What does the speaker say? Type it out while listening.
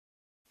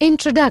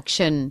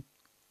Introduction.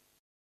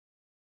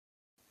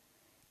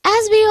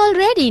 As we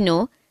already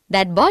know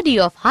that body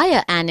of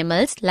higher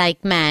animals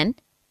like man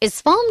is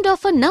formed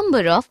of a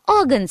number of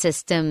organ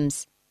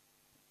systems.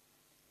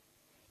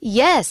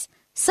 Yes,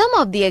 some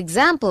of the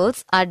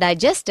examples are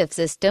digestive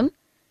system,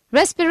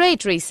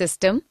 respiratory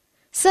system,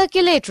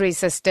 circulatory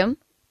system,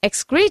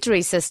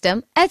 excretory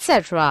system,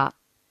 etc.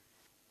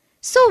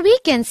 So we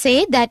can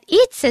say that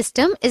each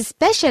system is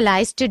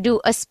specialized to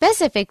do a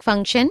specific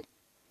function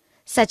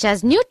such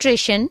as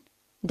nutrition,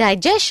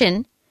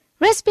 digestion,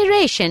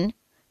 respiration,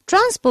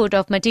 transport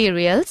of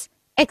materials,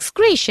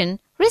 excretion,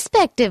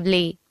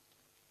 respectively.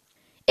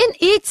 In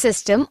each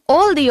system,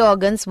 all the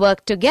organs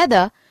work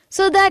together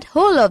so that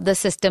whole of the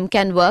system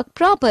can work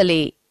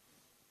properly.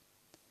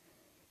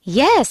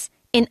 Yes,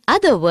 in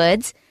other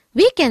words,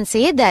 we can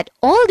say that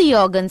all the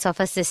organs of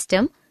a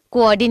system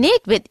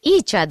coordinate with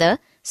each other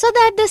so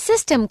that the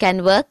system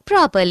can work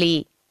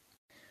properly.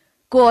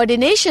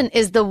 Coordination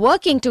is the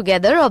working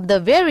together of the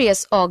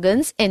various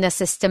organs in a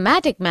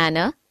systematic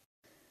manner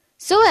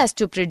so as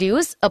to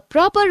produce a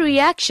proper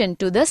reaction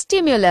to the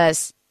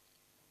stimulus.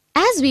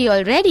 As we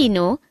already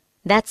know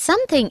that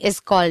something is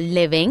called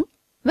living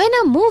when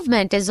a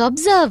movement is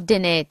observed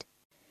in it.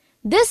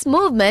 This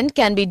movement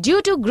can be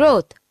due to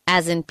growth,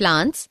 as in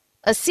plants,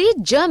 a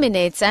seed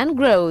germinates and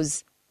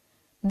grows.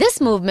 This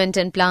movement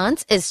in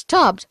plants is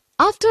stopped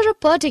after a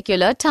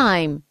particular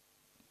time.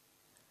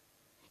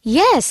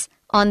 Yes,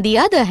 on the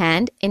other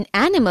hand, in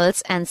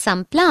animals and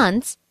some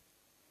plants,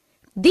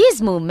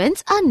 these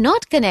movements are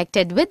not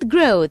connected with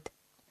growth.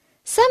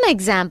 Some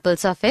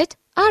examples of it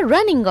are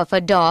running of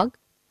a dog,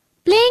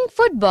 playing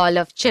football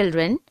of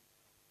children,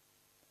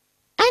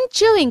 and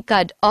chewing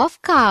cud of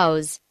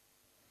cows.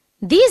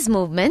 These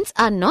movements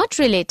are not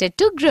related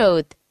to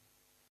growth.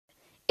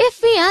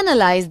 If we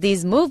analyze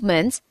these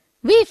movements,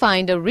 we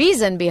find a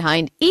reason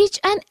behind each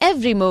and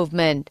every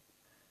movement.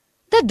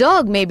 The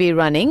dog may be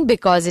running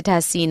because it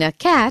has seen a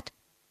cat.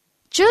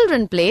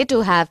 Children play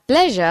to have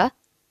pleasure.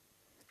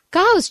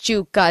 Cows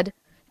chew cud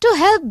to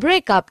help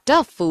break up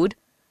tough food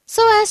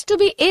so as to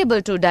be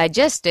able to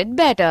digest it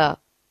better.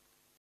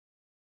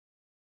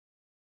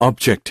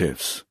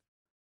 Objectives.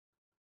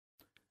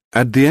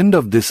 At the end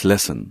of this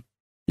lesson,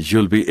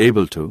 you'll be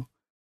able to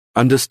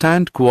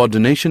understand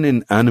coordination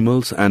in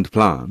animals and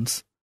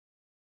plants,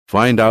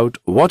 find out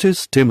what is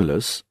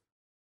stimulus,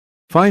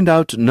 find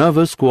out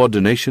nervous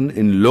coordination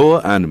in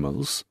lower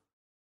animals,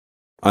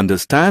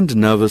 understand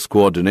nervous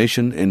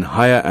coordination in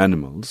higher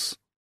animals,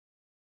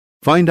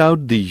 find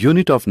out the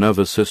unit of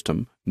nervous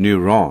system,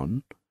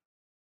 neuron,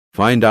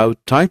 find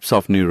out types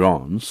of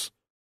neurons,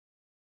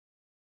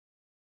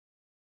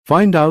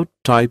 find out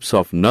types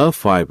of nerve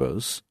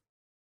fibers,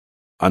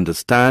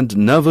 understand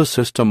nervous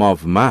system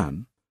of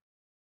man,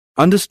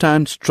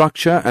 understand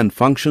structure and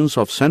functions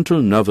of central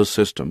nervous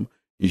system,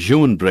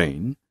 human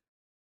brain,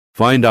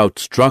 find out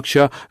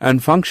structure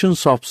and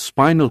functions of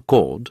spinal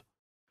cord,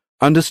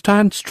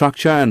 understand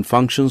structure and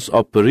functions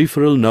of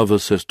peripheral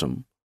nervous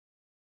system,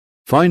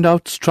 find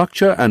out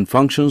structure and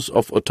functions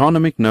of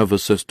autonomic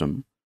nervous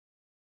system,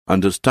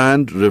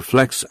 understand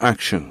reflex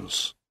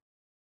actions.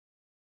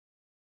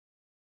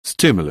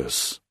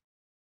 Stimulus.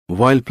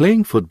 While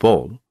playing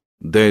football,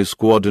 there is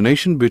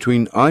coordination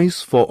between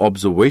eyes for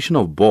observation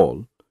of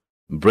ball,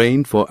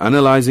 brain for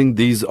analyzing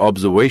these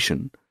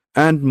observation,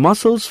 and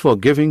muscles for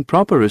giving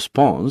proper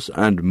response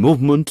and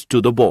movement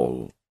to the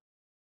ball.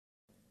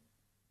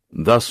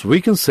 Thus,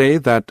 we can say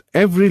that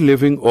every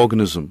living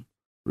organism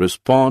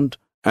respond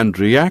and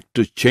react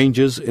to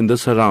changes in the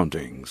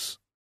surroundings.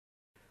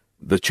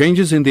 The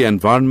changes in the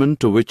environment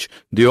to which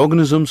the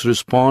organisms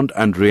respond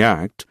and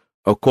react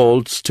are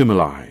called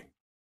stimuli.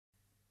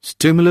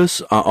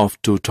 Stimulus are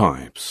of two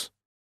types: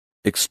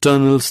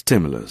 external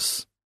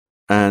stimulus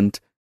and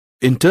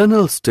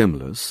internal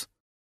stimulus.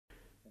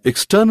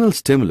 External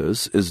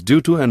stimulus is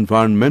due to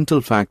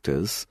environmental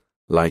factors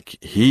like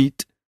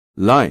heat,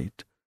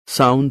 light,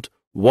 sound,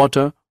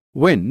 water,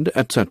 wind,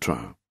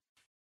 etc.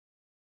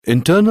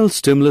 Internal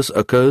stimulus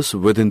occurs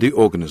within the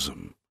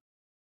organism.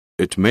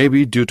 It may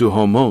be due to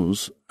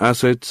hormones,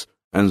 acids,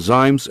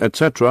 enzymes,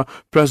 etc.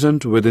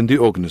 present within the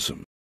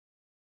organism.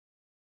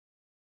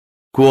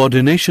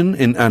 Coordination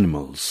in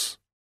animals.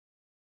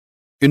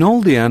 In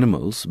all the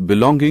animals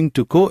belonging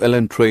to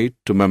coelenterate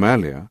to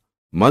Mammalia,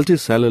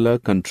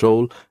 multicellular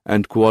control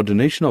and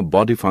coordination of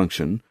body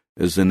function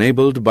is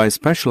enabled by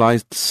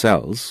specialized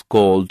cells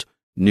called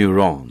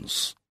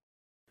neurons.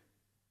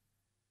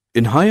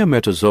 In higher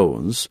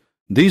metazoans,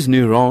 these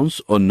neurons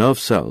or nerve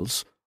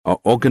cells are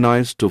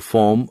organized to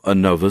form a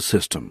nervous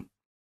system.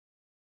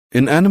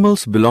 In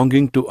animals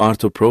belonging to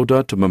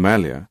Arthropoda to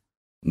Mammalia,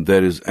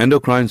 there is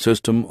endocrine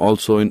system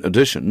also in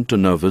addition to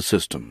nervous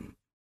system.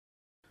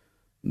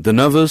 The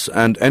nervous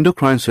and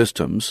endocrine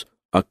systems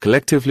are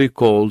collectively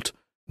called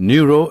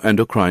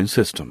neuroendocrine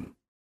system.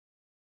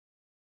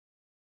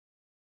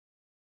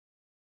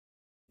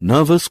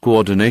 Nervous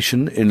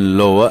coordination in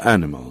lower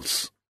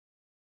animals.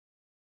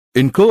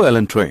 In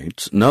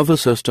coelentrates,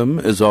 nervous system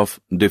is of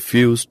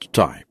diffused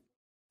type.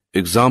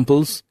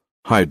 Examples: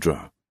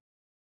 hydra.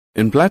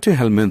 In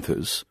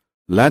Platyhelminthes,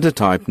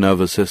 ladder-type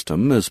nervous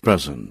system is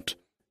present.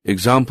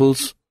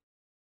 Examples: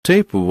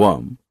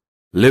 tapeworm,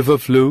 liver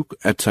fluke,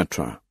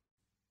 etc.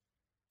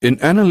 In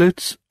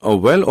annelids, a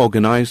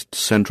well-organized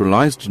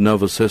centralized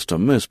nervous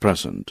system is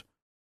present.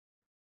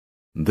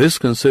 This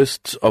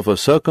consists of a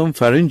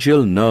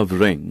circumpharyngeal nerve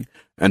ring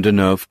and a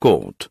nerve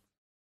cord.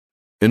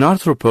 In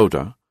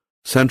Arthropoda,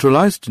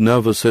 centralized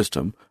nervous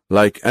system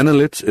like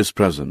annelids is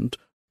present,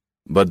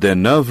 but their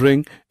nerve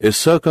ring is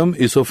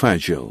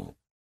circumesophageal.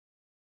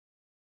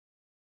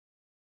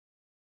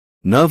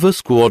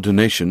 Nervous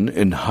coordination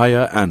in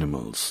higher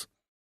animals.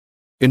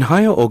 In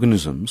higher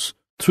organisms,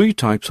 three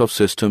types of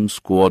systems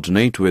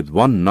coordinate with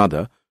one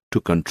another to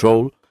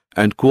control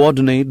and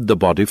coordinate the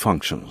body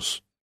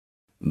functions.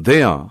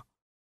 They are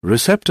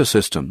receptor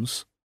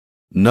systems,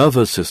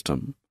 nervous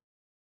system,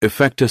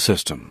 effector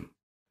system.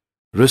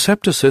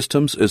 Receptor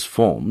systems is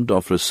formed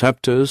of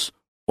receptors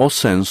or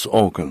sense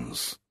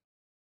organs.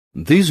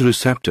 These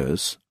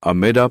receptors are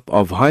made up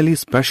of highly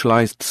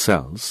specialized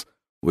cells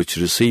which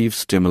receive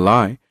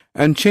stimuli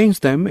and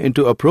change them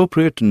into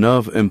appropriate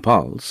nerve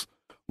impulse,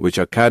 which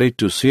are carried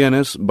to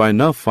CNS by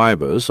nerve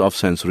fibers of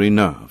sensory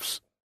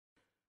nerves.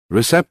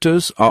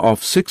 Receptors are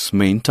of 6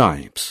 main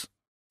types.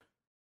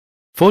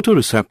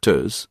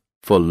 Photoreceptors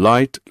for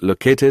light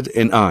located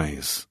in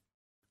eyes.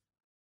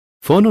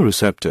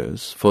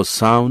 Phonoreceptors for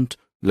sound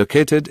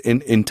located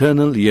in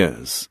internal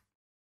ears.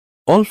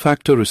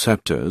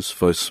 Olfactoreceptors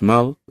for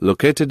smell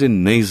located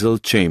in nasal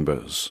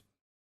chambers.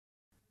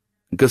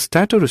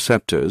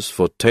 Gustatoreceptors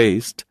for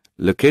taste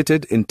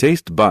located in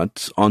taste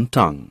buds on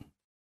tongue.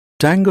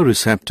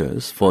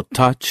 Tangoreceptors for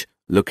touch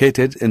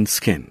located in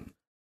skin.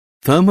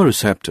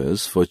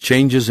 Thermoreceptors for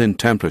changes in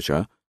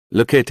temperature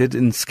located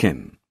in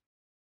skin.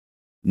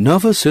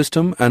 Nervous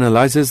system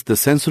analyzes the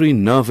sensory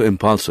nerve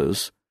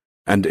impulses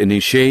and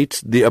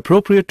initiates the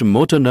appropriate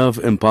motor nerve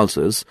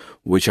impulses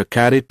which are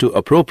carried to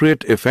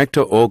appropriate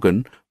effector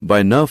organ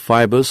by nerve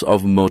fibers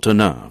of motor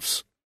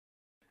nerves.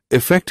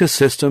 Effector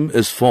system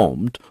is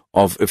formed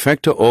of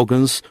effector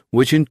organs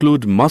which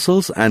include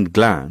muscles and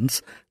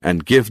glands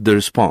and give the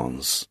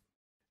response.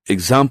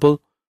 Example: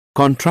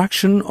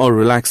 contraction or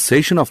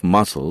relaxation of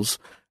muscles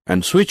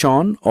and switch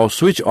on or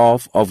switch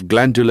off of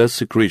glandular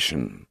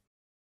secretion.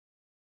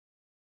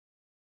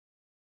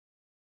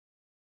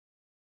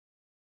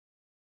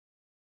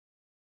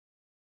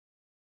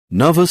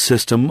 Nervous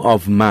system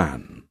of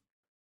man.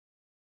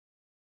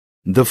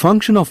 The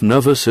function of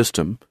nervous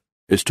system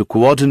is to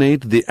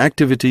coordinate the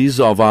activities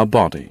of our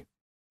body.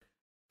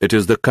 It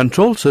is the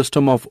control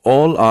system of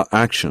all our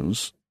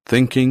actions,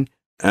 thinking,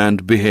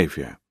 and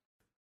behavior.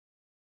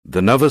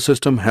 The nervous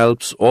system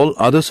helps all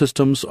other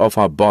systems of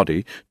our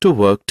body to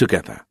work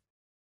together.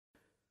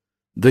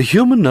 The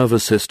human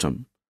nervous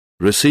system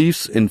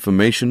receives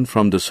information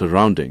from the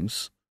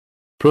surroundings,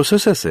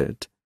 processes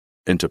it,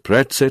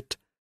 interprets it,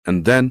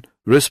 and then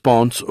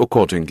responds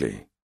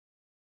accordingly.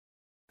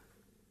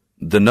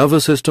 The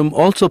nervous system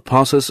also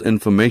passes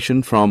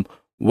information from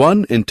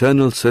one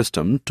internal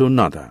system to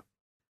another.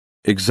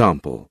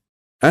 Example: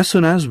 as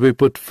soon as we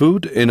put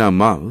food in our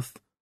mouth,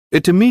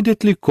 it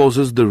immediately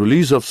causes the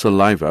release of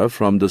saliva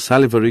from the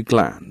salivary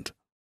gland.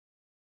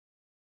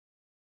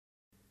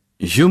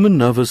 Human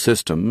nervous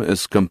system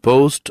is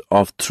composed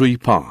of 3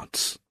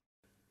 parts: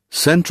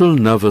 central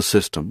nervous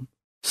system,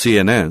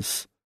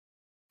 CNS,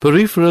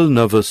 peripheral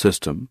nervous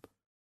system,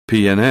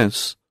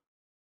 PNS,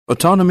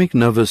 autonomic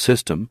nervous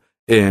system,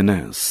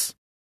 ANS.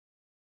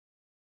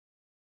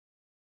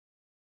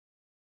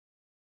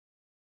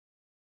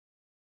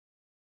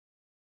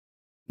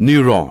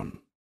 Neuron.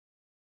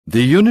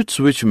 The units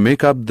which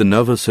make up the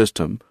nervous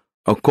system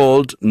are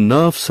called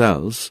nerve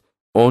cells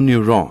or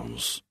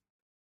neurons.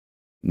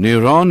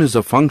 Neuron is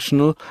a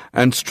functional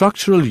and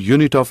structural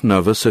unit of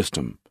nervous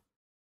system.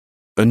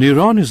 A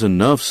neuron is a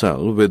nerve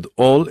cell with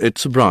all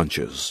its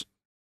branches.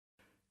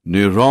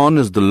 Neuron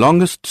is the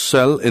longest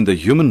cell in the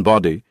human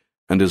body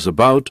and is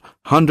about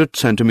 100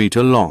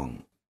 centimeters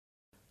long.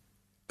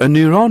 A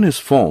neuron is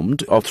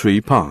formed of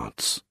 3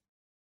 parts: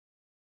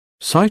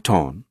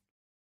 cyton,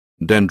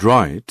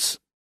 dendrites,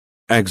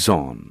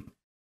 axon.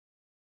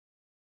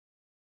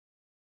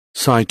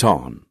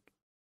 Cyton.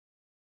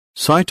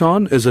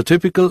 Cyton is a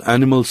typical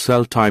animal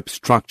cell type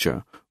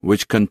structure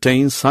which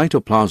contains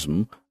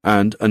cytoplasm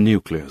and a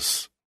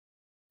nucleus.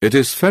 It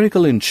is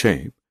spherical in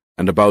shape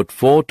and about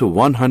 4 to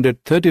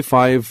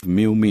 135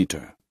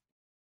 μm.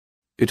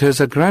 It has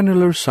a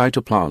granular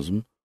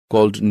cytoplasm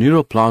called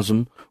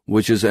neuroplasm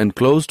which is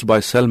enclosed by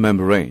cell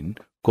membrane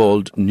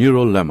called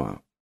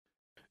neurolemma.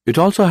 It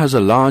also has a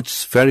large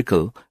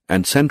spherical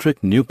and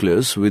centric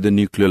nucleus with a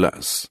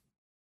nucleolus.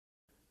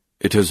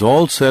 It has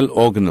all cell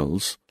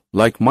organelles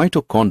like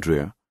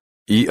mitochondria,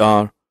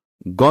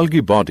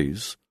 Golgi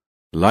bodies,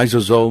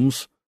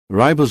 lysosomes,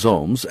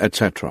 ribosomes,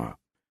 etc.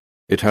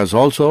 It has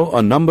also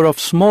a number of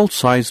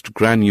small-sized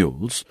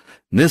granules,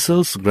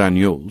 Nissel's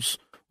granules,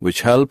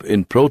 which help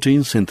in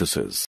protein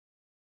synthesis.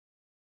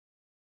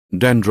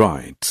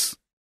 Dendrites.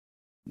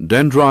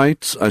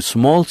 Dendrites are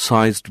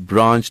small-sized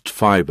branched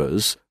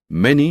fibers,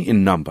 many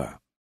in number.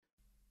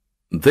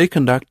 They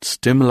conduct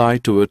stimuli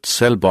to its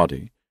cell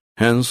body,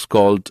 hence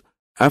called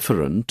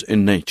afferent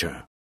in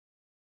nature.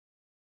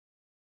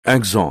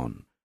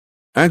 Axon.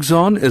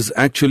 Axon is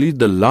actually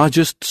the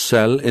largest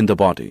cell in the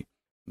body.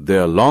 They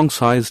are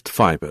long-sized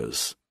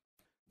fibers.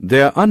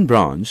 They are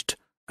unbranched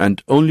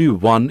and only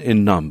one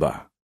in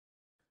number.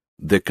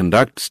 They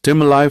conduct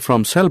stimuli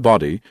from cell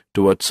body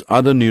towards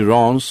other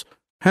neurons,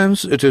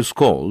 hence it is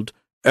called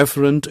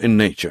efferent in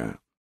nature.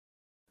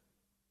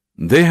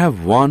 They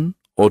have one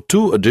or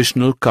two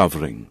additional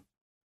covering.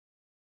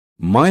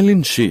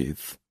 Myelin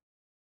sheath,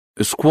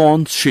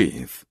 Schwann's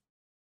sheath.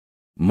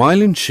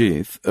 Myelin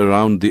sheath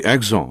around the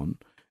axon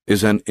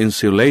is an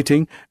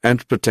insulating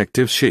and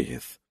protective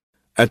sheath.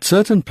 At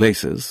certain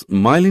places,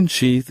 myelin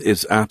sheath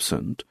is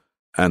absent,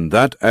 and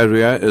that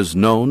area is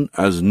known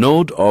as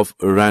node of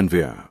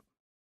Ranvier.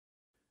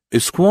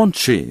 Schwann's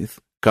sheath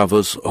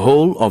covers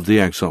whole of the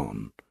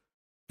axon.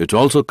 It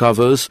also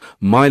covers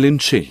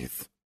myelin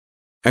sheath.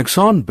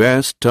 Axon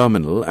bears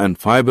terminal and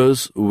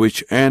fibers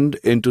which end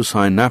into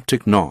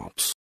synaptic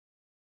knobs.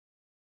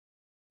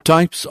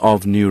 Types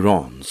of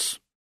neurons.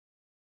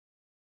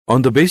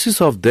 On the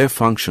basis of their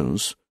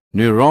functions,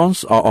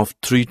 neurons are of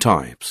three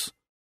types: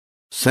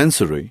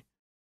 sensory,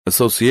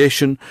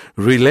 association,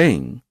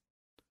 relaying,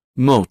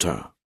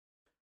 motor.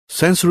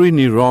 Sensory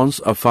neurons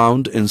are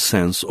found in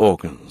sense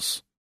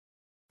organs.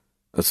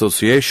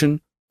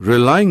 Association,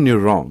 relying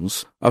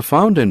neurons are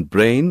found in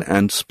brain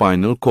and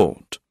spinal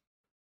cord.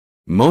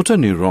 Motor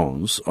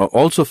neurons are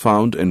also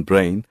found in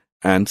brain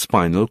and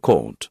spinal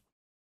cord.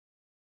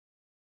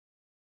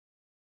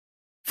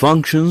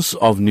 Functions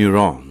of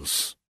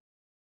neurons.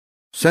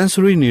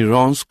 Sensory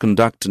neurons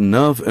conduct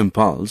nerve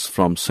impulse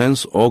from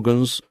sense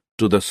organs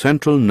to the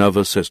central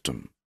nervous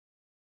system,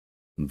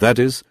 that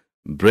is,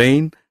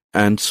 brain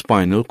and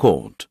spinal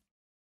cord.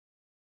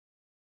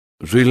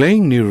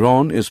 Relaying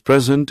neuron is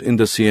present in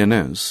the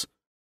CNS,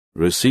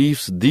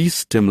 receives these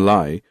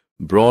stimuli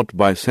brought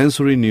by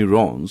sensory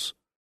neurons,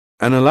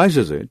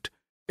 analyzes it,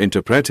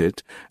 interprets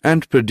it,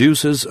 and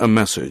produces a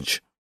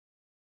message.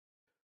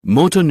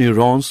 Motor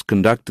neurons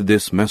conduct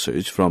this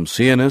message from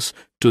CNS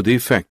to the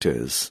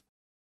effectors.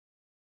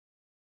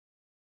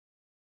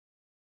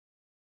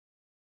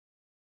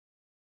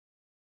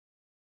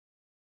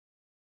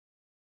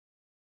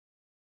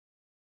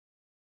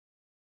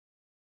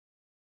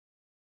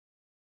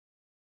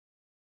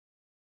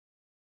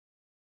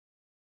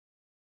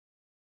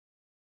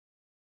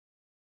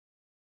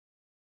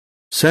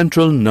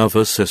 Central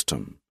nervous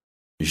system,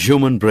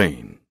 human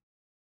brain,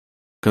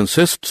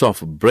 consists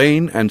of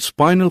brain and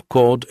spinal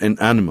cord in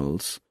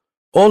animals.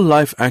 All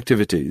life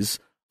activities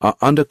are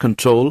under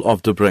control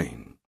of the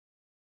brain.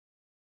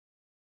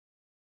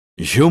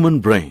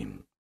 Human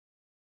brain.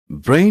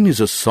 Brain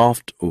is a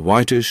soft,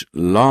 whitish,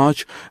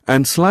 large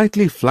and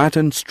slightly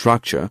flattened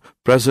structure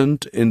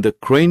present in the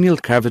cranial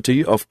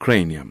cavity of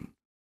cranium.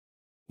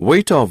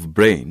 Weight of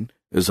brain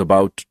is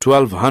about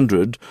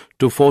 1200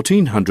 to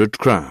 1400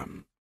 grams.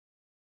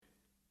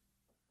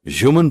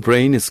 Human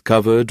brain is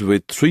covered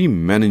with three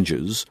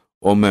meninges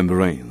or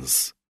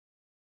membranes.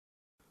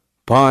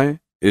 Pie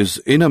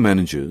is inner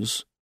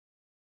meninges,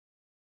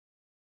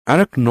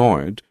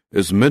 arachnoid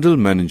is middle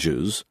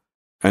meninges,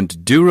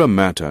 and dura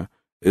mater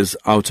is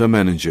outer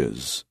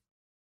meninges.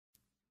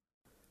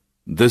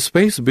 The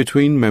space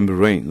between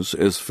membranes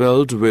is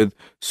filled with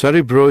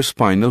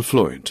cerebrospinal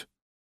fluid.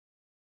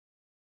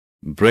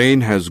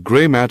 Brain has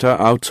grey matter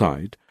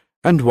outside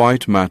and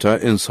white matter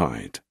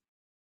inside.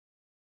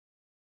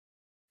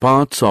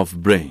 Parts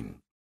of brain.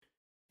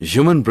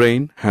 Human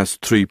brain has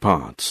three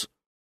parts: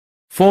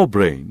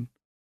 forebrain,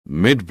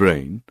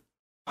 midbrain,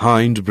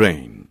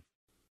 hindbrain.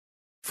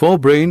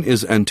 Forebrain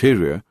is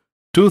anterior,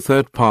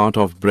 two-third part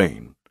of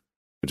brain.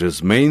 It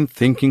is main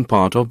thinking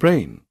part of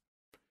brain.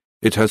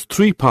 It has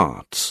three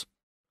parts.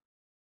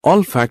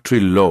 Olfactory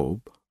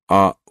lobe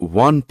are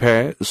one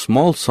pair,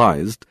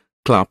 small-sized,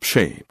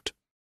 club-shaped.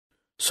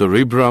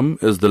 Cerebrum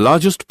is the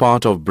largest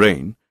part of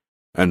brain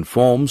and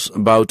forms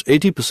about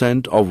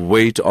 80% of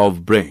weight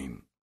of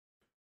brain.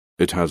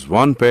 It has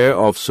one pair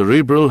of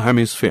cerebral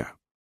hemisphere.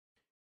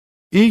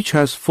 Each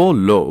has four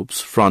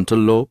lobes: frontal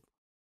lobe,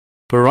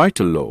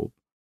 parietal lobe,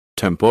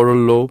 temporal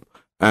lobe,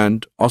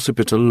 and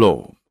occipital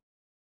lobe.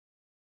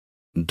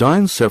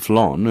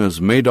 Diencephalon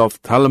is made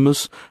of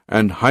thalamus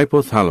and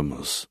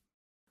hypothalamus.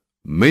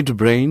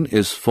 Midbrain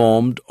is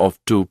formed of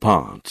two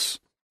parts.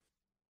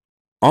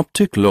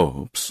 Optic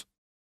lobes,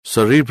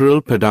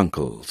 cerebral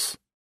peduncles.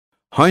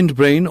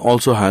 Hindbrain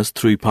also has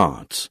three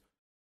parts: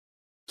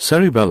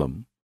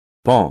 cerebellum,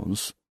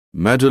 pons,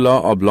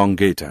 medulla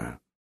oblongata.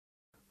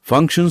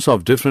 Functions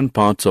of different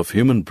parts of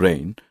human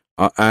brain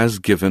are as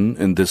given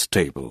in this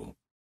table.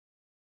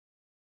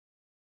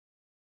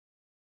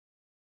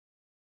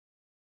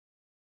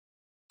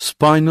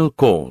 Spinal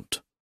cord.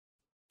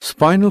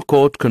 Spinal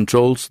cord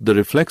controls the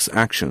reflex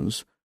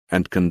actions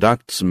and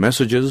conducts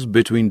messages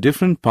between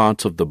different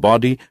parts of the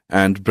body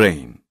and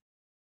brain.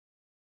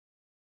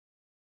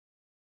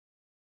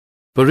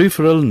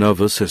 Peripheral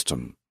nervous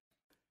system.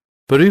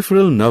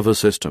 Peripheral nervous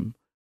system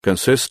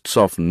consists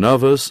of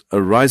nerves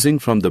arising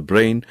from the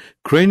brain,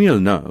 cranial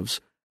nerves,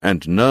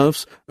 and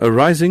nerves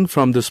arising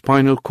from the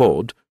spinal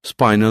cord,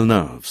 spinal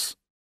nerves.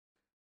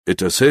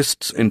 It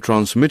assists in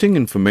transmitting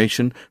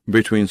information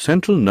between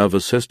central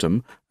nervous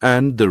system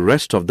and the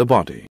rest of the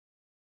body.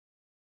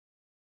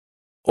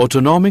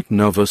 Autonomic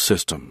nervous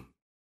system,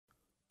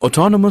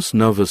 autonomous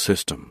nervous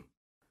system,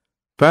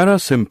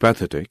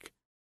 parasympathetic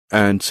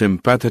and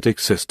sympathetic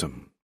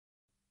system.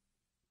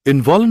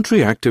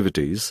 Involuntary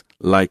activities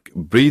like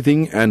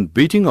breathing and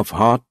beating of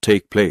heart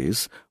take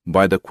place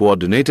by the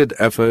coordinated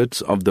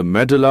efforts of the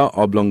medulla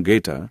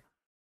oblongata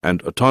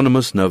and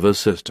autonomous nervous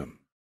system.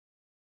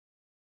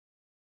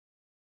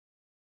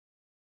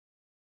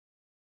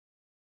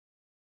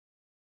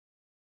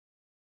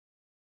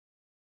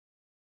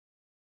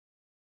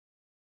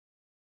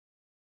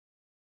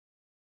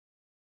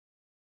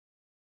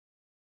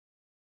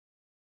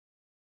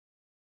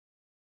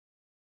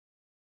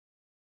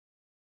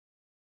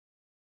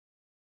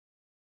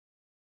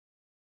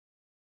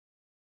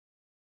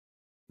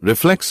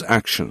 Reflex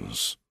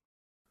actions.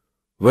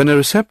 When a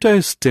receptor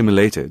is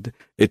stimulated,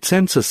 it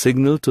sends a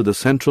signal to the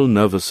central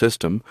nervous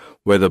system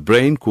where the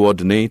brain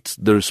coordinates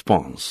the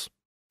response.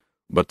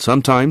 But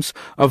sometimes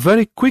a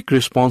very quick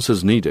response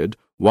is needed,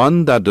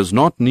 one that does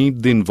not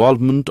need the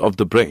involvement of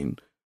the brain.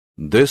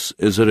 This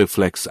is a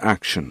reflex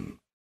action.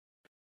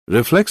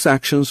 Reflex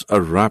actions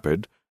are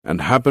rapid and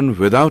happen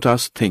without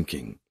us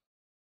thinking.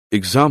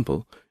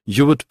 Example,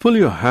 you would pull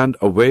your hand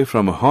away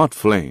from a hot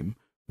flame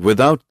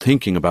without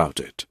thinking about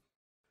it.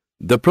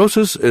 The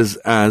process is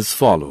as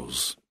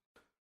follows.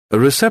 A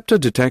receptor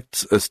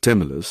detects a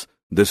stimulus.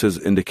 This is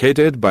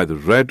indicated by the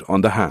red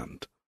on the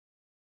hand.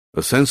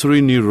 A sensory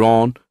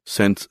neuron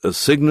sends a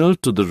signal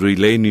to the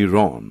relay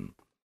neuron.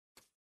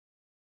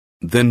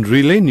 Then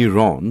relay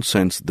neuron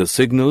sends the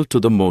signal to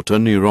the motor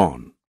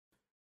neuron.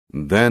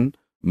 Then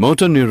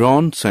motor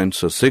neuron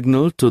sends a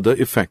signal to the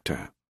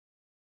effector.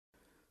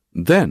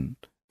 Then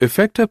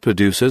effector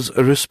produces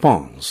a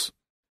response.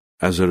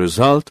 As a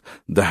result,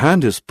 the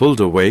hand is pulled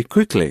away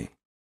quickly.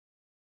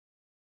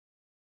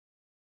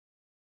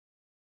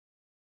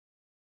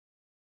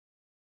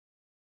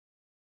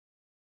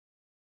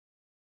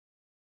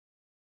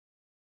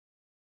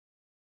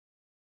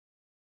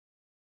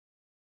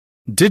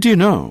 Did you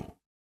know?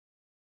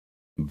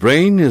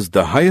 Brain is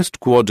the highest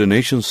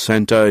coordination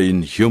center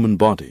in human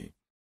body.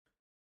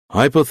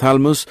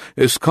 Hypothalamus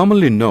is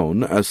commonly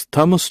known as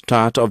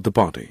thermostat of the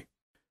body.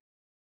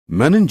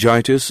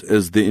 Meningitis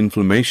is the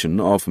inflammation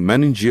of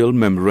meningeal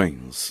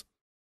membranes.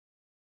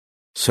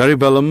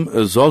 Cerebellum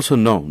is also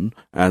known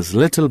as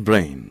little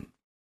brain.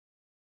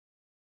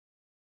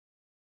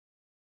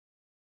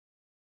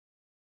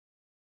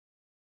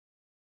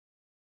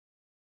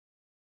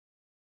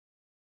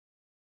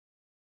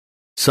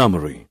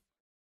 Summary.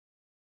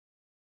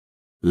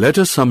 Let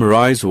us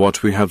summarize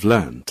what we have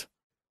learned.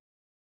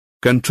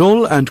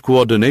 Control and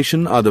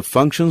coordination are the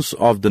functions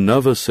of the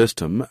nervous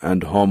system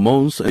and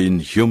hormones in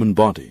human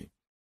body.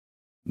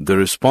 The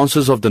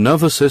responses of the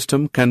nervous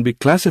system can be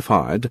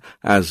classified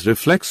as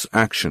reflex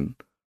action,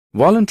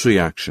 voluntary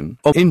action,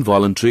 or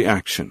involuntary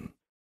action.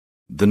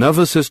 The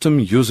nervous system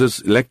uses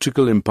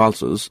electrical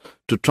impulses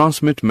to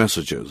transmit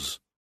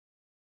messages.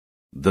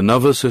 The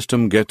nervous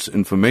system gets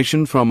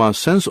information from our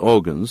sense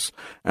organs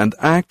and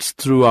acts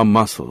through our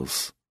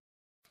muscles.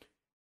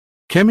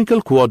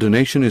 Chemical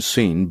coordination is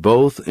seen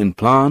both in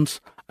plants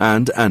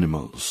and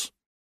animals.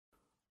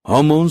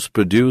 Hormones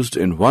produced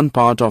in one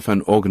part of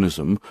an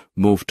organism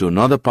move to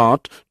another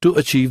part to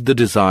achieve the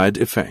desired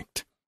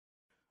effect.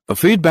 A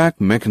feedback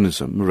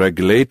mechanism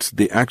regulates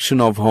the action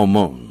of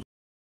hormones.